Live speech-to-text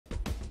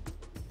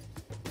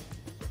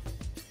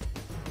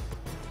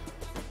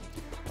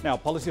Now,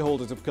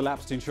 policyholders of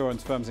collapsed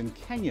insurance firms in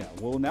Kenya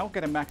will now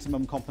get a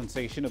maximum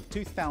compensation of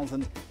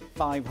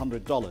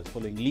 $2,500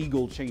 following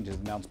legal changes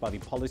announced by the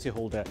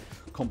Policyholder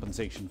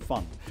Compensation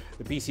Fund.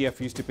 The PCF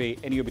used to pay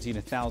anywhere between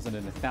 $1,000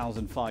 and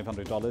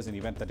 $1,500 in the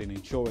event that an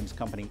insurance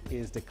company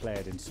is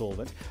declared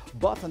insolvent.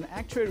 But an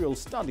actuarial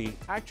study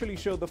actually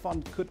showed the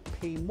fund could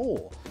pay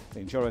more. The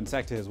insurance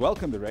sector has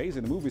welcomed the raise,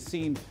 and the move is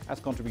seen as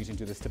contributing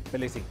to the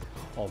stability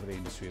of the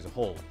industry as a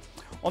whole.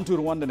 On to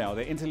Rwanda now.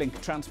 The Interlink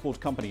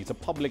Transport Company, it's a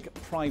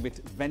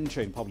public-private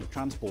venture in public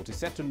transport, is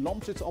set to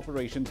launch its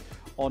operations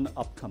on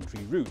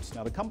upcountry routes.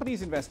 Now, the company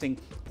is investing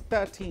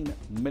 $13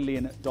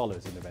 million in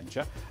the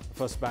venture. The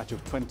first batch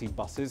of 20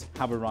 buses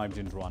have arrived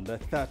in Rwanda.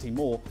 30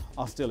 more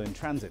are still in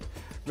transit.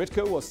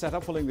 RITCO was set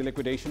up following the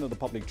liquidation of the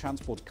public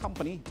transport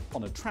company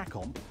on a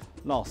Tracom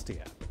last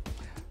year.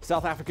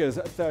 South Africa's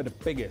third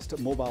biggest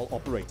mobile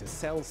operator,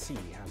 Cell C,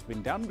 has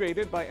been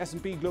downgraded by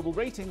S&P Global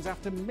Ratings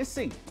after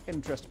missing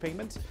interest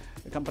payments.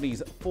 The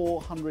company's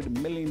 $400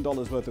 million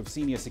worth of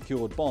senior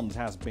secured bonds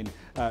has been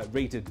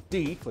rated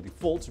D for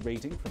default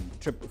rating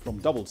from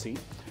double C,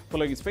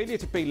 following its failure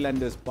to pay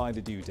lenders by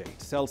the due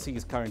date. Cell C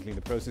is currently in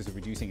the process of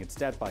reducing its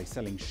debt by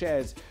selling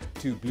shares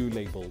to Blue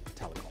Label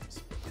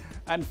Telecoms.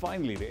 And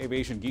finally, the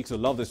aviation geeks will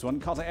love this one.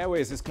 Qatar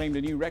Airways has claimed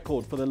a new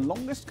record for the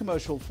longest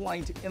commercial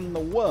flight in the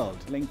world,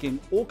 linking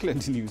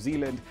Auckland, New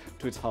Zealand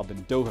to its hub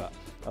in Doha.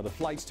 The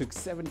flights took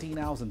 17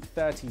 hours and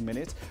 30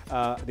 minutes.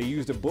 They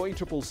used a Boeing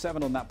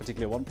 777 on that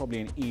particular one,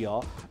 probably an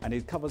ER, and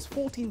it covers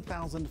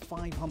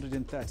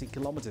 14,530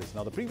 kilometers.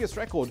 Now, the previous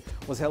record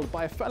was held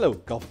by a fellow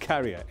Gulf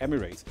carrier,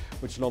 Emirates,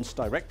 which launched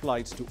direct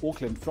flights to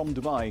Auckland from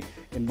Dubai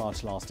in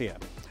March last year.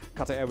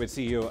 Qatar Airways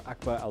CEO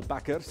Akbar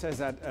Al-Bakr says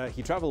that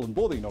he travelled on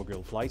board the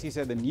inaugural flight. He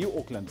said the new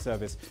Auckland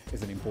service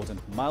is an important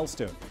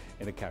milestone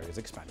in the carrier's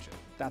expansion.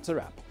 That's a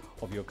wrap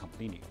of your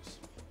company news.